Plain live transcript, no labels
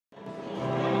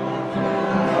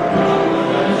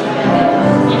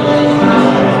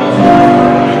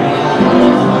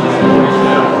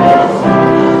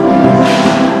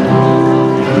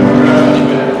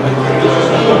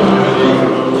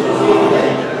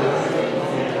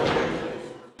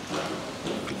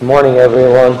Good morning,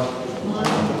 everyone.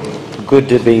 Good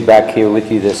to be back here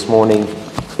with you this morning.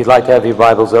 If you'd like to have your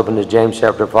Bibles open to James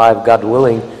chapter 5, God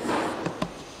willing,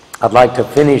 I'd like to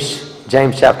finish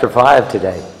James chapter 5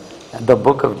 today, the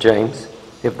book of James,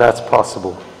 if that's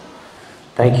possible.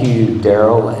 Thank you,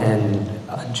 Daryl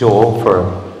and Joel,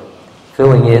 for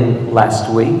filling in last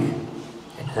week.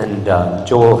 And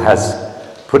Joel has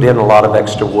put in a lot of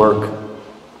extra work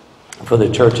for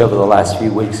the church over the last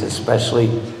few weeks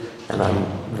especially, and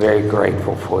I'm very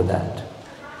grateful for that.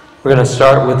 We're going to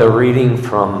start with a reading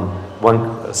from 2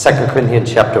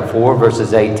 Corinthians chapter 4,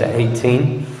 verses 8 to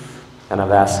 18. And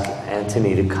I've asked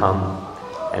Anthony to come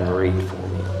and read for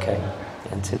me, okay?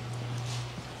 Anthony.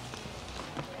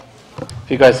 If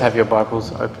you guys have your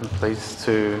Bibles open, please,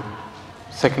 to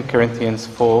 2 Corinthians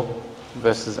 4,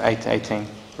 verses 8 to 18.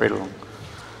 Read along.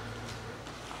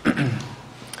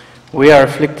 We are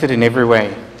afflicted in every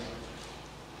way,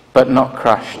 but not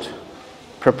crushed.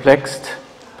 Perplexed,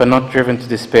 but not driven to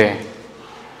despair.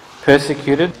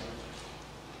 Persecuted,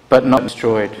 but not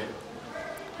destroyed.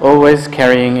 Always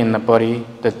carrying in the body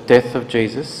the death of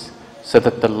Jesus, so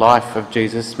that the life of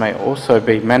Jesus may also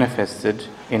be manifested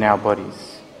in our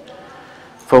bodies.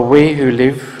 For we who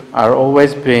live are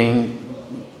always being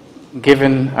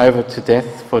given over to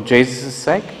death for Jesus'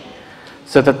 sake,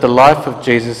 so that the life of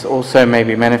Jesus also may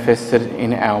be manifested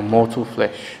in our mortal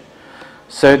flesh.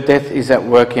 So death is at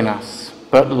work in us,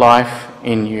 but life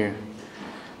in you.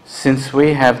 Since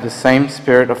we have the same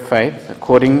spirit of faith,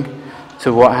 according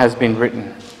to what has been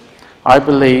written, I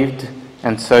believed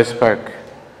and so spoke.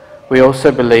 We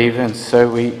also believe and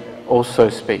so we also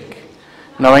speak,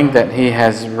 knowing that he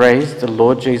has raised the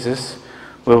Lord Jesus,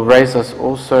 will raise us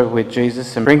also with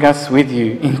Jesus and bring us with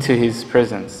you into his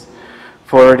presence.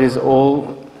 For it is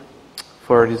all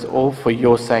for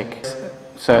your sake,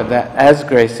 so that as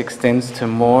grace extends to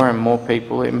more and more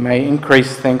people, it may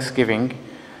increase thanksgiving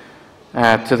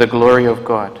to the glory of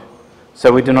God.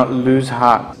 So we do not lose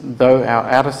heart. Though our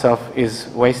outer self is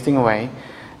wasting away,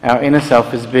 our inner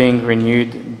self is being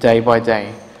renewed day by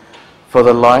day. For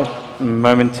the light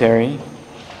momentary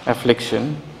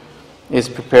affliction is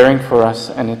preparing for us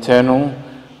an eternal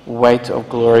weight of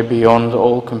glory beyond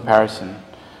all comparison,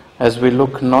 as we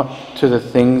look not to the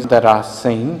things that are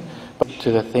seen, but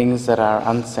to the things that are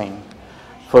unseen.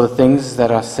 For the things that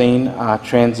are seen are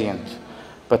transient,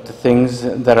 but the things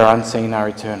that are unseen are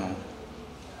eternal.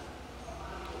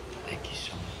 Thank you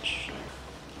so much.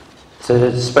 It's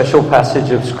a special passage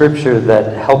of Scripture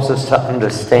that helps us to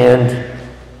understand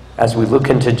as we look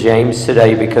into James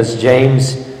today, because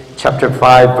James chapter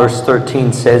 5 verse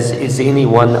 13 says, "Is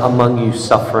anyone among you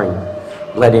suffering?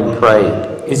 Let him pray.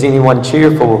 Is anyone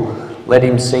cheerful? Let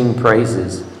him sing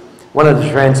praises." One of the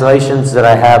translations that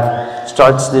I have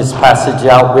starts this passage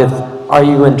out with, "Are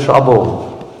you in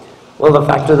trouble?" Well, the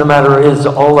fact of the matter is,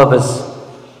 all of us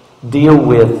deal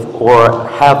with or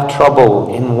have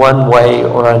trouble in one way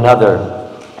or another.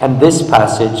 And this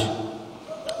passage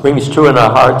rings true in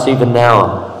our hearts even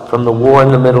now, from the war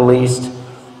in the Middle East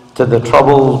to the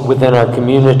trouble within our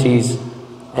communities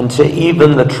and to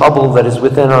even the trouble that is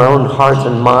within our own heart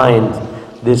and mind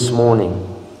this morning.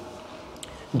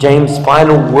 James'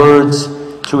 final words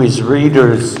to his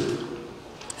readers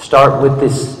start with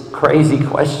this crazy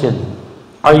question: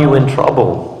 are you in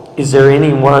trouble? Is there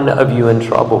any one of you in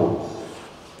trouble?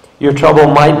 Your trouble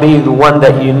might be the one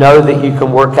that you know that you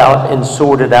can work out and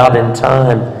sort it out in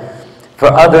time.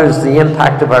 For others, the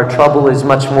impact of our trouble is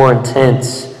much more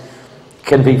intense. It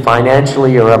can be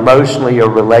financially or emotionally or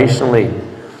relationally.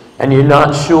 And you're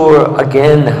not sure,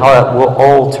 again, how it will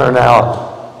all turn out.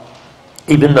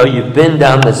 Even though you've been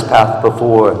down this path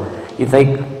before, you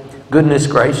think, goodness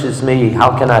gracious me,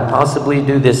 how can I possibly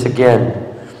do this again?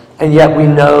 And yet we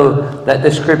know that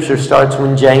the Scripture starts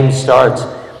when James starts.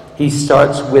 He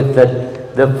starts with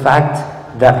the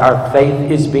fact that our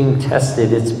faith is being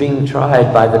tested. It's being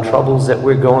tried by the troubles that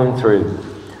we're going through.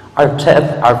 Our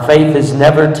faith is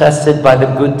never tested by the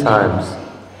good times.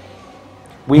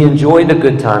 We enjoy the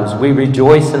good times. We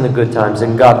rejoice in the good times,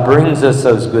 and God brings us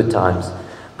those good times.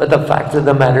 But the fact of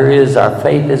the matter is, our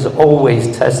faith is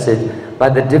always tested by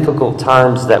the difficult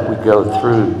times that we go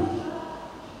through.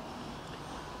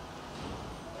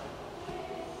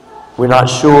 We're not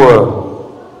sure.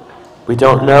 We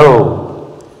don't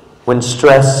know when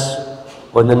stress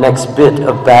or the next bit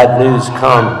of bad news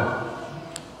come.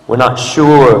 We're not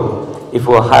sure if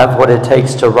we'll have what it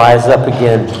takes to rise up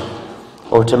again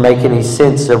or to make any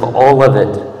sense of all of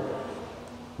it.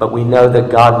 But we know that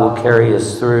God will carry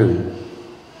us through.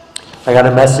 I got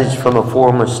a message from a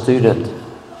former student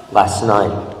last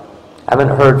night. I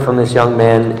haven't heard from this young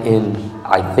man in,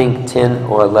 I think, 10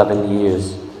 or 11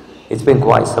 years. It's been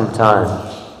quite some time.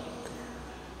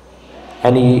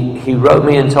 And he wrote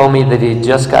me and told me that he had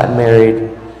just gotten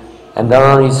married, and then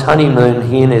on his honeymoon,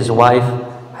 he and his wife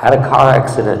had a car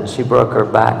accident. She broke her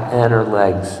back and her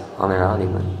legs on their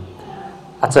honeymoon.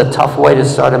 That's a tough way to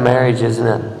start a marriage, isn't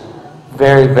it?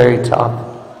 Very, very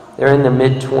tough. They're in their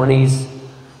mid-20s.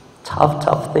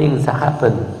 Tough things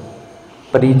happen.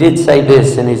 But he did say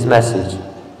this in his message.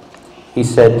 He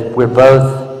said, we're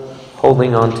both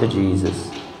holding on to Jesus.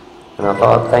 And I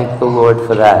thought, thank the Lord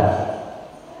for that.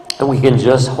 And we can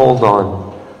just hold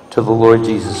on to the Lord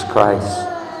Jesus Christ.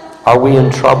 Are we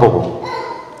in trouble?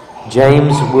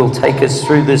 James will take us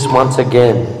through this once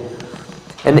again.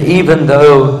 And even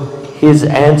though his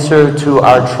answer to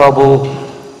our trouble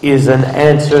is an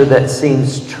answer that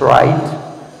seems trite,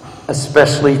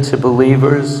 especially to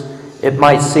believers, it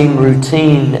might seem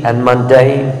routine and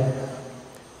mundane.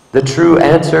 The true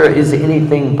answer is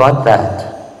anything but that,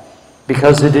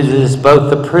 because it is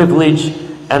both the privilege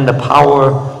and the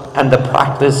power and the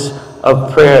practice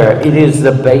of prayer. It is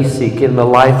the basic in the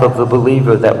life of the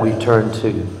believer that we turn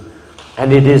to.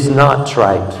 And it is not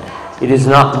trite. It is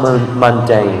not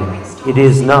mundane. It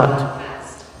is not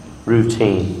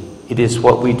routine. It is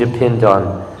what we depend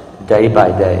on day by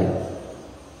day.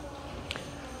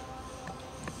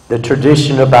 The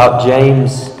tradition about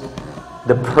James,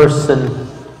 the person,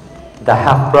 the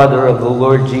half-brother of the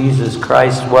Lord Jesus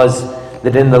Christ, was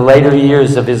that in the later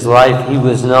years of his life, he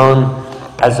was known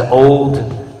as Old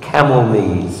Camel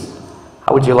Knees.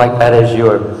 How would you like that as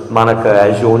your moniker,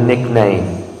 as your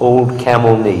nickname? Old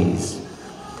Camel Knees.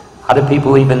 How do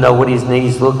people even know what his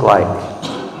knees look like?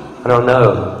 I don't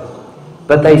know.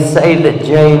 But they say that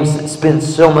James spent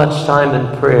so much time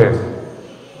in prayer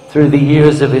through the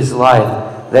years of his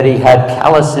life that he had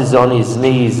calluses on his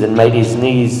knees and made his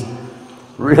knees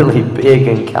really big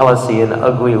and callousy and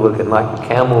ugly, looking like a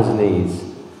camel's knees.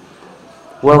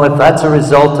 Well, if that's a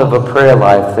result of a prayer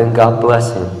life, then God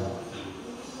bless him.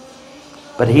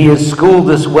 But he has schooled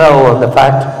us well on the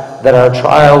fact that our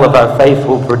trial of our faith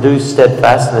will produce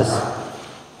steadfastness.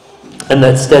 And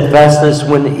that steadfastness,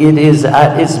 when it is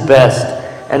at its best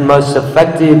and most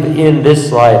effective in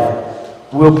this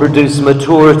life, will produce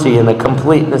maturity and a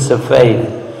completeness of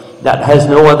faith that has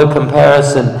no other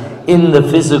comparison in the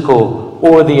physical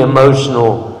or the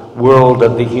emotional world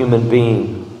of the human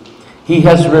being. He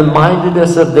has reminded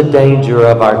us of the danger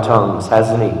of our tongues,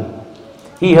 hasn't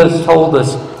he? He has told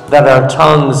us that our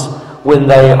tongues, when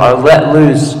they are let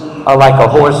loose, are like a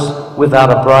horse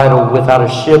without a bridle, without a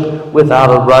ship, without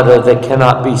a rudder that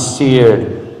cannot be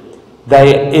steered.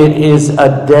 It is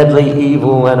a deadly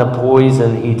evil and a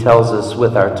poison, he tells us,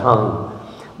 with our tongue.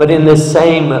 But in this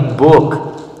same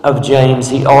book of James,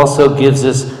 he also gives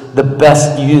us the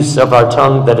best use of our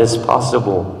tongue that is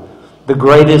possible. The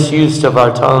greatest use of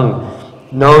our tongue,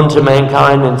 known to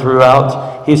mankind and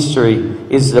throughout history,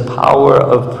 is the power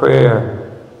of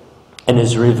prayer and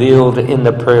is revealed in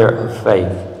the prayer of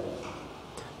faith.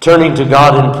 Turning to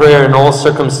God in prayer in all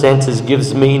circumstances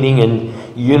gives meaning and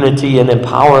unity and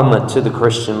empowerment to the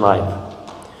Christian life.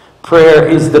 Prayer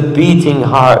is the beating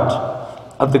heart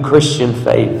of the Christian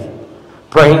faith.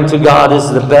 Praying to God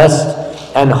is the best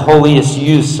and holiest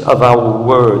use of our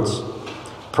words.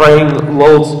 Praying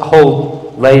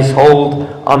lays hold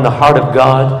on the heart of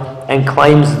God and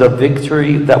claims the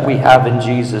victory that we have in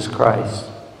Jesus Christ.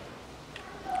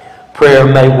 Prayer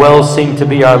may well seem to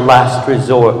be our last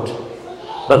resort,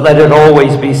 but let it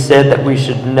always be said that we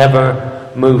should never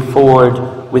move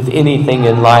forward with anything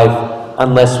in life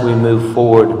unless we move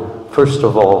forward, first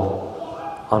of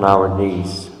all, on our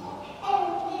knees.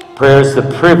 Prayer is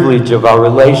the privilege of our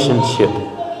relationship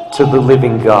to the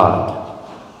living God.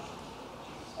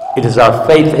 It is our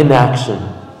faith in action.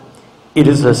 It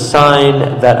is a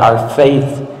sign that our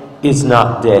faith is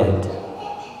not dead.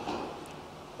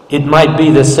 It might be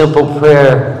the simple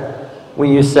prayer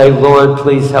when you say, Lord,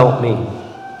 please help me.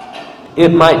 It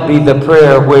might be the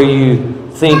prayer where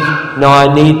you think, no,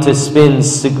 I need to spend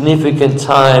significant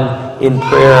time in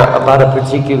prayer about a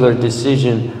particular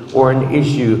decision or an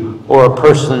issue or a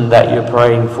person that you're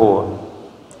praying for.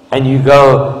 And you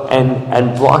go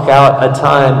and block out a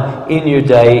time in your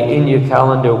day, in your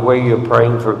calendar, where you're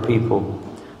praying for people.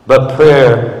 But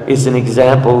prayer is an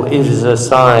example, it is a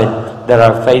sign that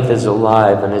our faith is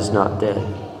alive and is not dead.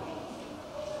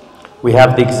 We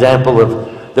have the example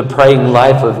of the praying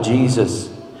life of Jesus.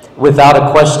 Without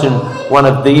a question, one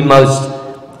of the most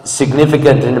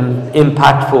significant and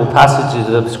impactful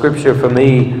passages of Scripture for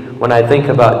me when I think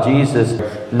about Jesus,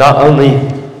 not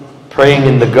only praying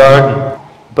in the garden,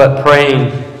 but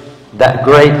praying that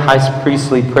great high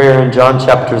priestly prayer in John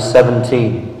chapter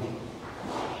 17.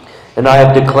 And I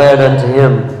have declared unto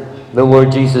him the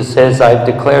Lord Jesus says, I have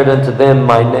declared unto them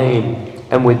my name,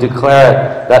 and we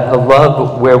declare that the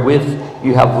love wherewith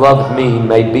you have loved me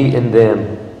may be in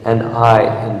them, and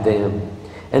I in them.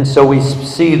 And so we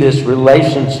see this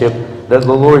relationship that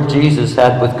the Lord Jesus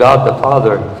had with God the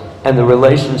Father, and the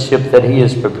relationship that he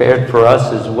has prepared for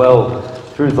us as well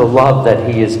through the love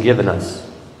that he has given us.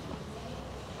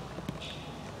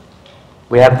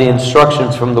 We have the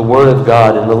instructions from the Word of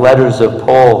God and the letters of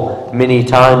Paul many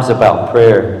times about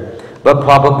prayer. But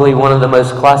probably one of the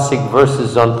most classic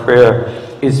verses on prayer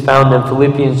is found in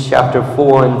Philippians chapter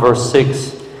 4 and verse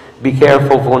 6. Be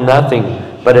careful for nothing,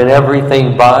 but in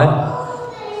everything by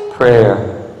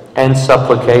prayer and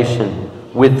supplication,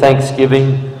 with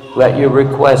thanksgiving, let your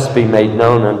requests be made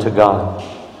known unto God.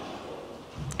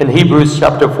 In Hebrews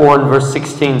chapter 4 and verse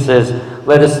 16 says,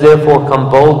 let us therefore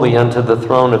come boldly unto the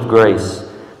throne of grace,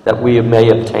 that we may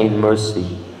obtain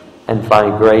mercy and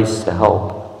find grace to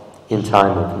help in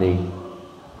time of need.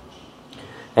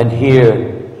 And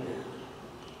here,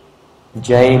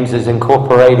 James is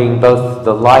incorporating both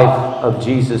the life of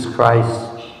Jesus Christ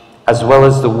as well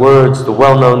as the words, the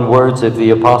well-known words of the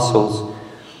apostles,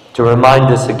 to remind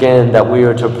us again that we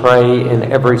are to pray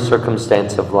in every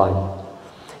circumstance of life.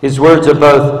 His words are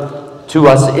both to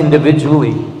us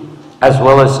individually as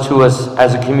well as to us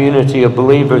as a community of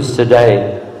believers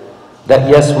today, that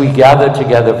yes, we gather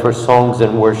together for songs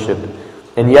and worship,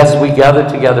 and yes, we gather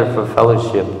together for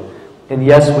fellowship, and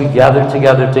yes, we gather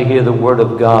together to hear the Word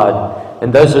of God,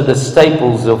 and those are the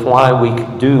staples of why we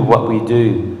do what we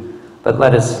do. But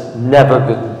let us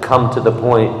never come to the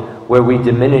point where we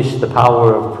diminish the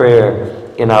power of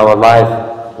prayer in our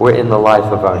life or in the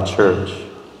life of our church.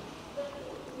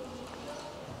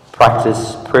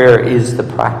 Prayer is the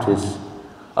practice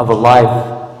of a life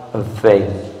of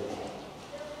faith.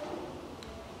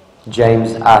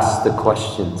 James asks the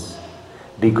questions.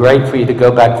 It'd be great for you to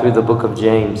go back through the book of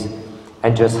James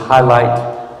and just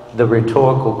highlight the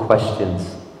rhetorical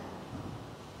questions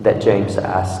that James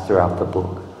asks throughout the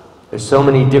book. There's so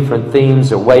many different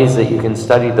themes or ways that you can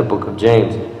study the book of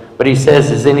James. But he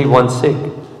says, is anyone sick?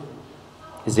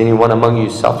 Is anyone among you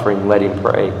suffering? Let him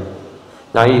pray.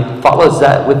 Now he follows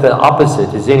that with the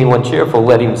opposite. Is anyone cheerful?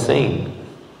 Let him sing.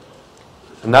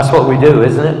 And that's what we do,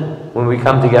 isn't it? When we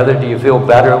come together, do you feel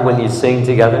better when you sing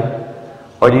together?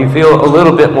 Or do you feel a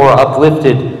little bit more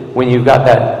uplifted when you've got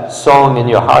that song in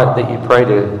your heart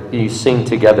that you sing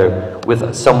together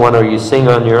with someone, or you sing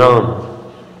on your own?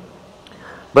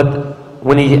 But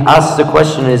when he asks the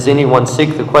question, is anyone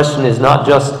sick? The question is not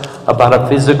just about a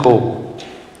physical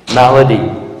malady,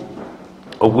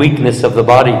 a weakness of the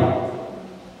body.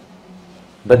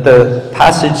 But the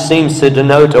passage seems to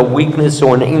denote a weakness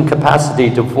or an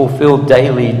incapacity to fulfill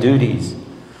daily duties.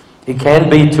 It can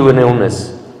be to an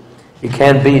illness. It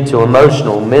can be to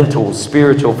emotional, mental,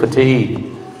 spiritual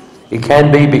fatigue. It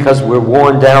can be because we're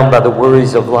worn down by the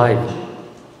worries of life.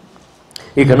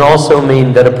 It can also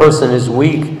mean that a person is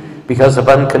weak because of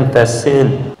unconfessed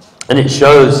sin. And it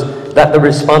shows that the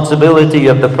responsibility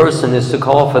of the person is to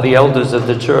call for the elders of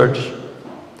the church,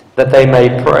 that they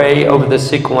may pray over the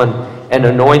sick one and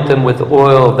anoint them with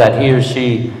oil that he or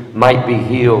she might be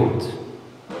healed.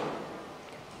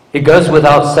 It goes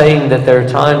without saying that there are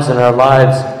times in our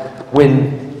lives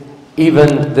when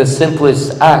even the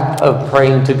simplest act of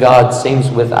praying to God seems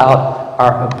without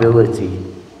our ability.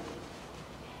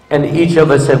 And each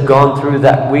of us have gone through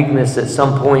that weakness at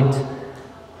some point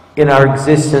in our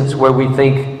existence where we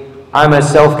think, I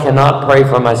myself cannot pray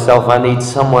for myself. I need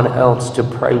someone else to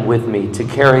pray with me, to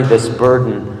carry this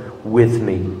burden with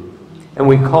me. And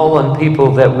we call on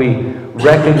people that we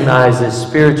recognize as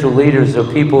spiritual leaders, or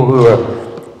people who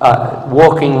are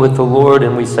walking with the Lord,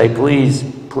 and we say, please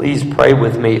pray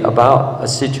with me about a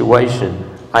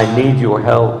situation. I need your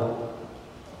help.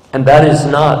 And that is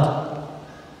not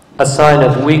a sign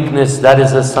of weakness. That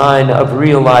is a sign of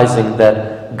realizing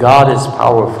that God is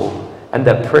powerful and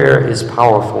that prayer is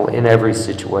powerful in every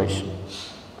situation.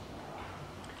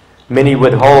 Many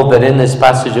would hold that in this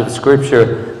passage of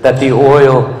Scripture that the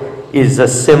oil is a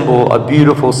symbol, a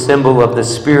beautiful symbol of the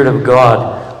Spirit of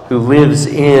God who lives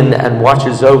in and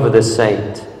watches over the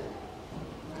saint.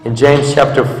 In James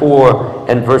chapter 4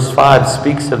 and verse 5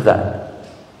 speaks of that.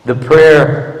 The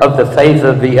prayer of the faith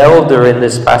of the elder in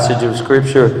this passage of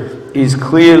Scripture is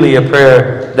clearly a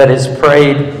prayer that is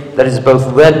prayed, that is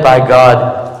both led by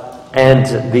God,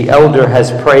 and the elder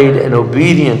has prayed in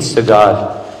obedience to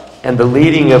God, and the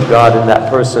leading of God in that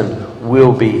person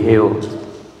will be healed.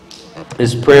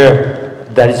 This prayer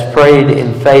that is prayed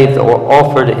in faith or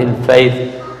offered in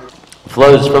faith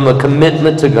flows from a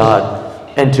commitment to God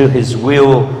and to His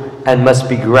will, and must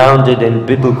be grounded in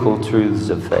biblical truths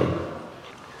of faith.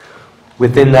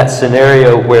 within that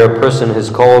scenario where a person has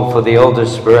called for the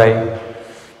elders to pray,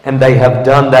 and they have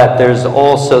done that, there's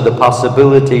also the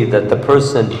possibility that the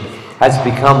person has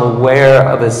become aware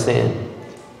of a sin.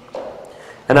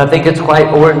 And I think it's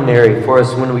quite ordinary for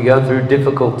us when we go through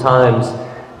difficult times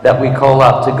that we call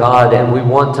out to God, and we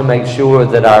want to make sure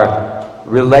that our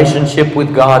relationship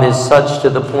with God is such to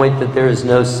the point that there is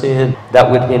no sin that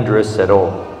would hinder us at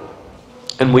all.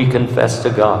 And we confess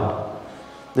to God.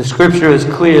 The scripture is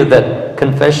clear that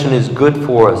confession is good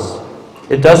for us.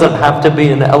 It doesn't have to be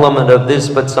an element of this,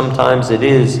 but sometimes it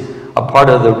is a part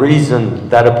of the reason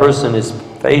that a person is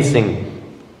facing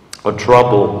a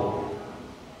trouble.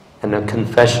 And a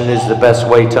confession is the best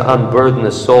way to unburden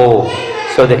the soul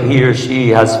so that he or she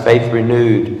has faith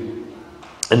renewed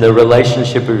and their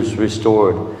relationship is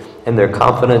restored and their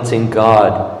confidence in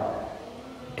God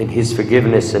and His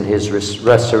forgiveness and His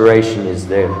restoration is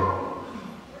there.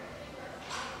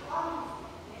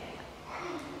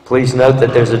 Please note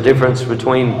that there's a difference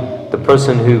between the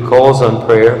person who calls on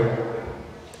prayer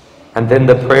and then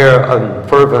the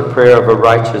fervent prayer of a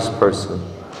righteous person.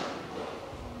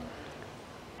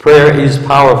 Prayer is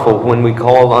powerful when we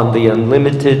call on the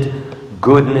unlimited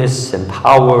goodness and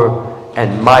power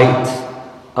and might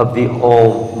of the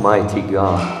Almighty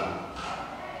God.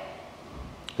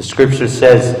 The scripture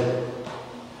says,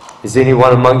 "Is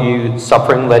anyone among you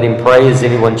suffering? Let him pray. Is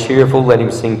anyone cheerful? Let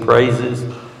him sing praises.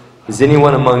 Is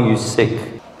anyone among you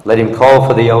sick? Let him call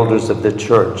for the elders of the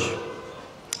church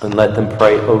and let them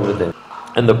pray over them.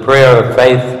 And the prayer of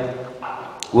faith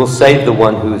will save the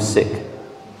one who is sick,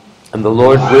 and the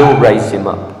Lord will raise him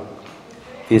up.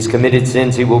 If he has committed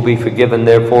sins, he will be forgiven.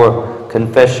 Therefore,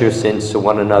 confess your sins to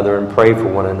one another and pray for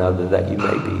one another that you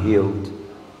may be healed."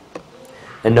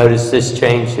 And notice this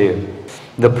change here.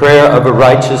 The prayer of a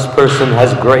righteous person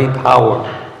has great power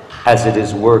as it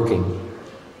is working.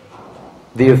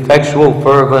 The effectual,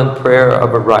 fervent prayer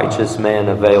of a righteous man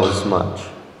avails much.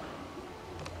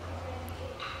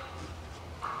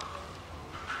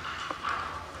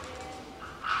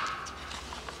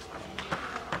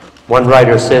 One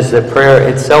writer says that prayer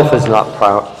itself is not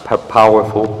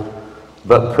powerful,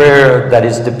 but prayer that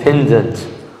is dependent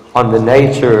on the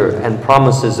nature and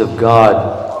promises of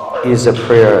God is a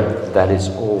prayer that is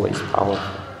always powerful.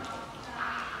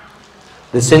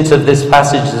 The sense of this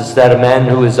passage is that a man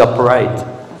who is upright,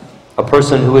 a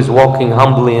person who is walking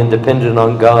humbly and dependent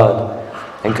on God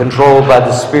and controlled by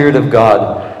the Spirit of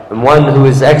God, and one who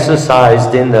is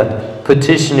exercised in the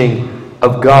petitioning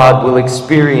of God will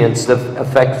experience the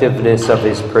effectiveness of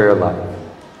his prayer life.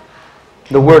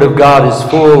 The Word of God is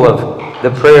full of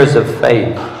the prayers of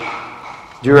faith.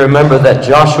 Do you remember that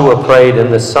Joshua prayed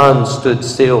and the sun stood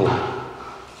still?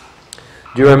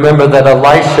 Do you remember that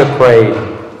Elisha prayed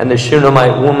and the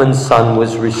Shunammite woman's son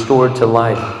was restored to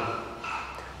life?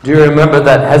 Do you remember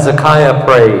that Hezekiah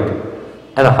prayed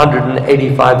and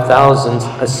 185,000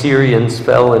 Assyrians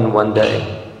fell in one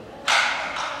day?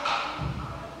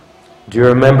 Do you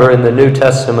remember in the New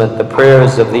Testament the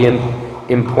prayers of the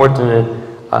importunate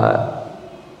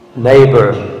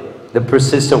neighbor, the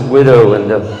persistent widow, and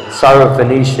the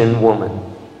Syrophoenician woman?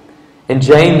 And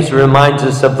James reminds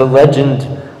us of the legend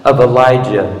of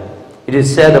Elijah. It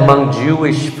is said among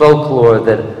Jewish folklore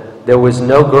that there was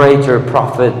no greater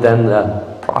prophet than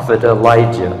the prophet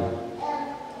Elijah.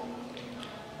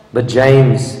 But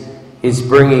James is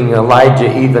bringing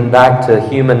Elijah even back to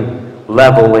human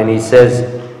level, and he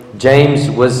says, James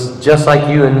was just like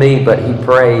you and me, but he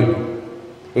prayed.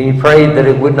 He prayed that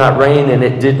it would not rain, and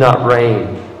it did not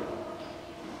rain.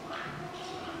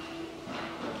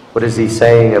 What is he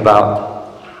saying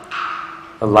about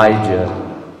Elijah?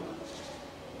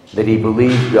 That he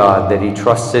believed God, that he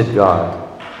trusted God,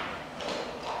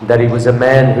 that he was a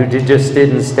man who just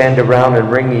didn't stand around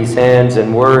and wring his hands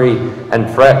and worry and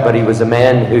fret, but he was a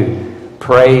man who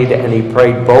prayed, and he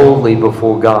prayed boldly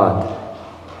before God.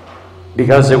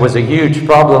 Because there was a huge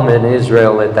problem in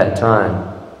Israel at that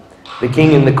time. The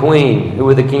king and the queen. Who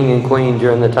were the king and queen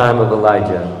during the time of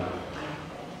Elijah?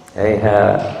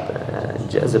 Ahab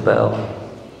and Jezebel.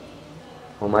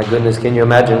 Oh my goodness, can you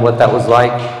imagine what that was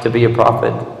like to be a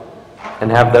prophet and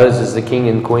have those as the king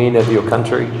and queen of your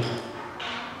country?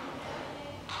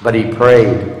 But he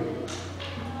prayed.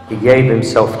 He gave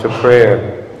himself to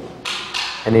prayer.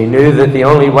 And he knew that the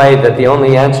only way, that the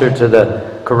only answer to the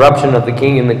corruption of the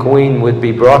king and the queen would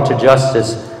be brought to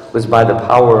justice was by the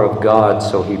power of God,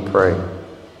 so he prayed.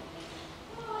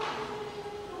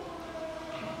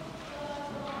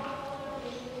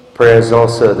 Prayer is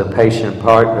also the patient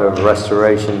partner of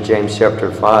restoration. James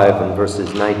chapter 5 and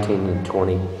verses 19 and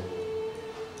 20.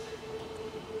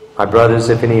 My brothers,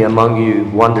 if any among you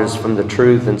wanders from the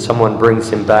truth and someone brings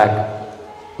him back,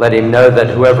 Let him know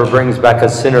that whoever brings back a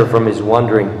sinner from his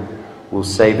wandering will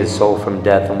save his soul from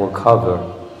death and will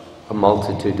cover a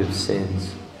multitude of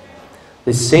sins.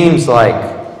 This seems like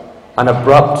an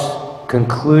abrupt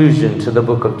conclusion to the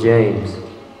book of James.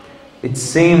 It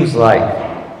seems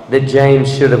like that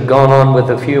James should have gone on with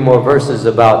a few more verses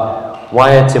about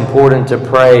why it's important to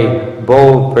pray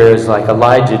bold prayers like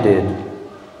Elijah did.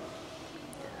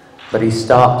 But he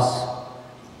stops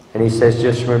and he says,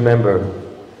 just remember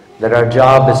that our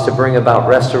job is to bring about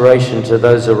restoration to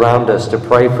those around us, to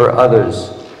pray for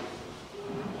others.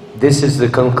 This is the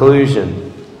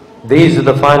conclusion. These are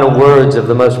the final words of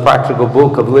the most practical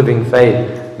book of living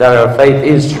faith, that our faith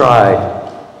is tried,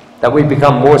 that we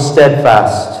become more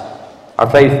steadfast, our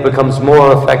faith becomes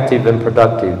more effective and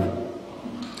productive.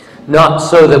 Not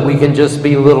so that we can just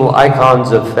be little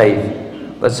icons of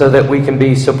faith, but so that we can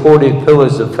be supportive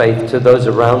pillars of faith to those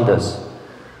around us.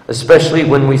 Especially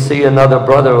when we see another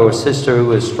brother or sister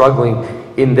who is struggling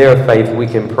in their faith, we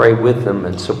can pray with them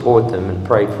and support them and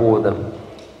pray for them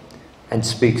and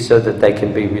speak so that they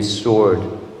can be restored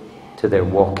to their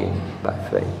walking by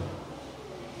faith.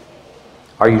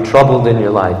 Are you troubled in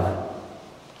your life?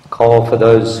 Call for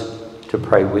those to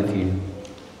pray with you.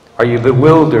 Are you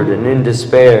bewildered and in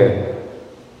despair?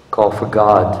 Call for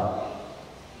God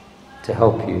to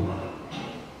help you.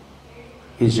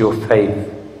 Is your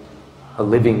faith a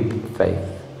living faith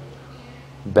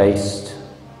based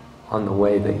on the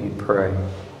way that you pray?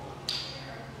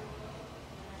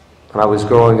 When I was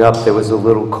growing up, there was a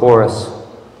little chorus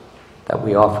that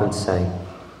we often sang.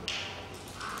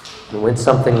 And it went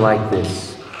something like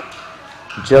this.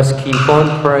 Just keep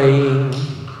on praying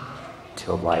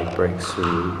till light breaks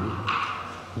through.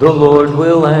 The Lord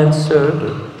will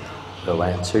answer, he'll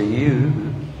answer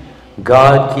you.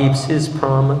 God keeps his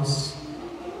promise,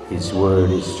 his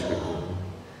word is true.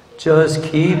 Just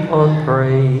keep on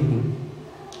praying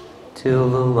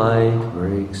till the light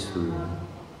breaks through.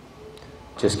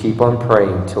 Just keep on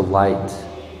praying till light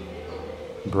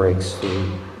breaks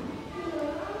through.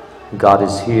 God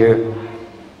is here.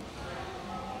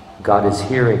 God is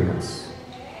hearing us.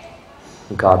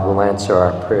 God will answer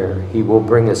our prayer. He will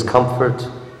bring us comfort.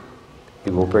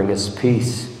 He will bring us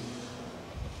peace.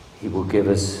 He will give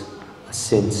us a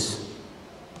sense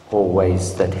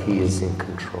always that he is in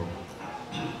control.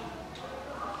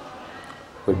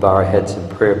 We bow our heads in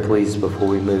prayer, please, before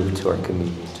we move to our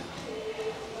communion.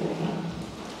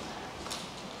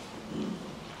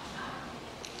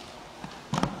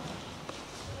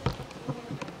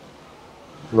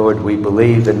 Lord, we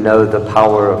believe and know the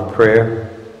power of prayer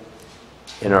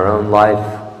in our own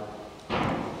life,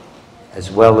 as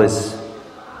well as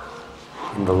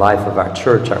in the life of our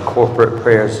church, our corporate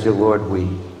prayers. Dear Lord,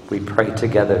 we pray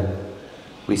together.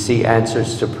 We see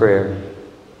answers to prayer.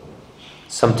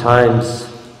 Sometimes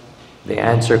the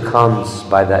answer comes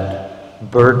by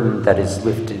that burden that is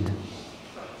lifted.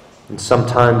 And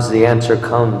sometimes the answer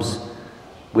comes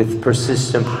with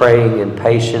persistent praying and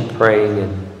patient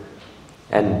praying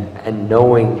and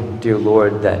knowing, dear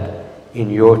Lord, that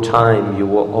in your time you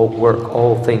will work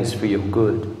all things for your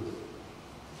good.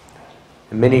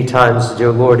 And many times,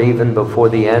 dear Lord, even before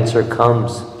the answer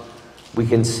comes, we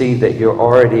can see that you're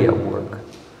already at work.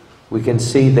 We can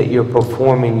see that you're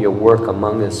performing your work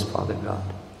among us, Father God.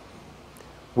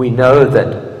 We know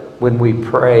that when we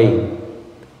pray,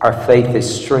 our faith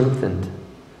is strengthened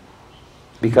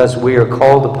because we are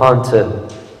called upon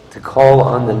to call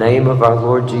on the name of our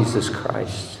Lord Jesus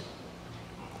Christ.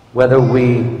 Whether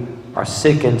we are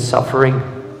sick and suffering,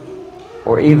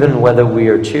 or even whether we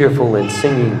are cheerful and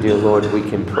singing, dear Lord, we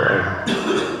can pray.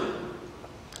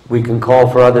 We can call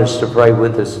for others to pray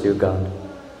with us, dear God.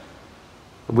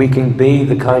 We can be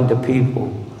the kind of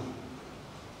people,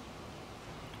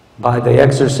 by the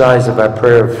exercise of our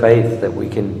prayer of faith, that we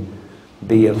can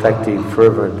be effective,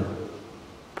 fervent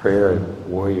prayer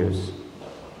warriors.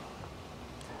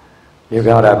 Dear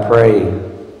God, I pray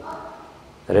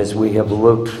that as we have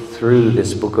looked through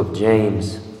this book of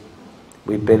James,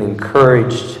 we've been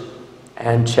encouraged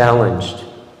and challenged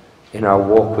in our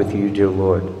walk with you, dear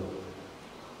Lord,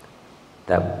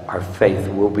 that our faith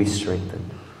will be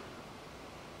strengthened,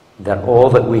 that all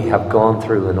that we have gone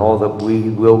through and all that we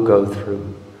will go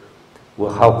through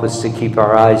will help us to keep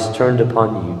our eyes turned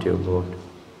upon you, dear Lord,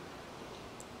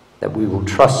 that we will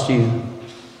trust you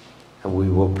and we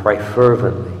will pray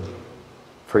fervently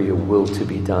for your will to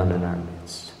be done in our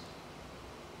midst.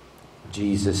 In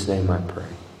Jesus' name I pray.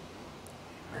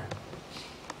 Amen.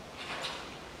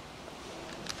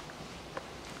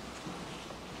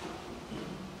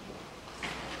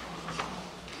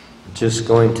 I'm just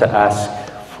going to ask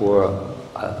for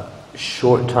a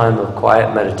short time of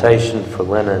quiet meditation for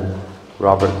Lena and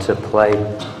Robert to play.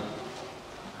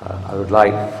 I would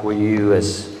like for you,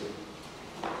 as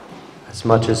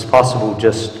much as possible,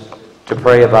 just to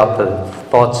pray about the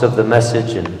thoughts of the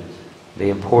message and the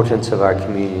importance of our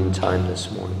communion time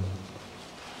this morning.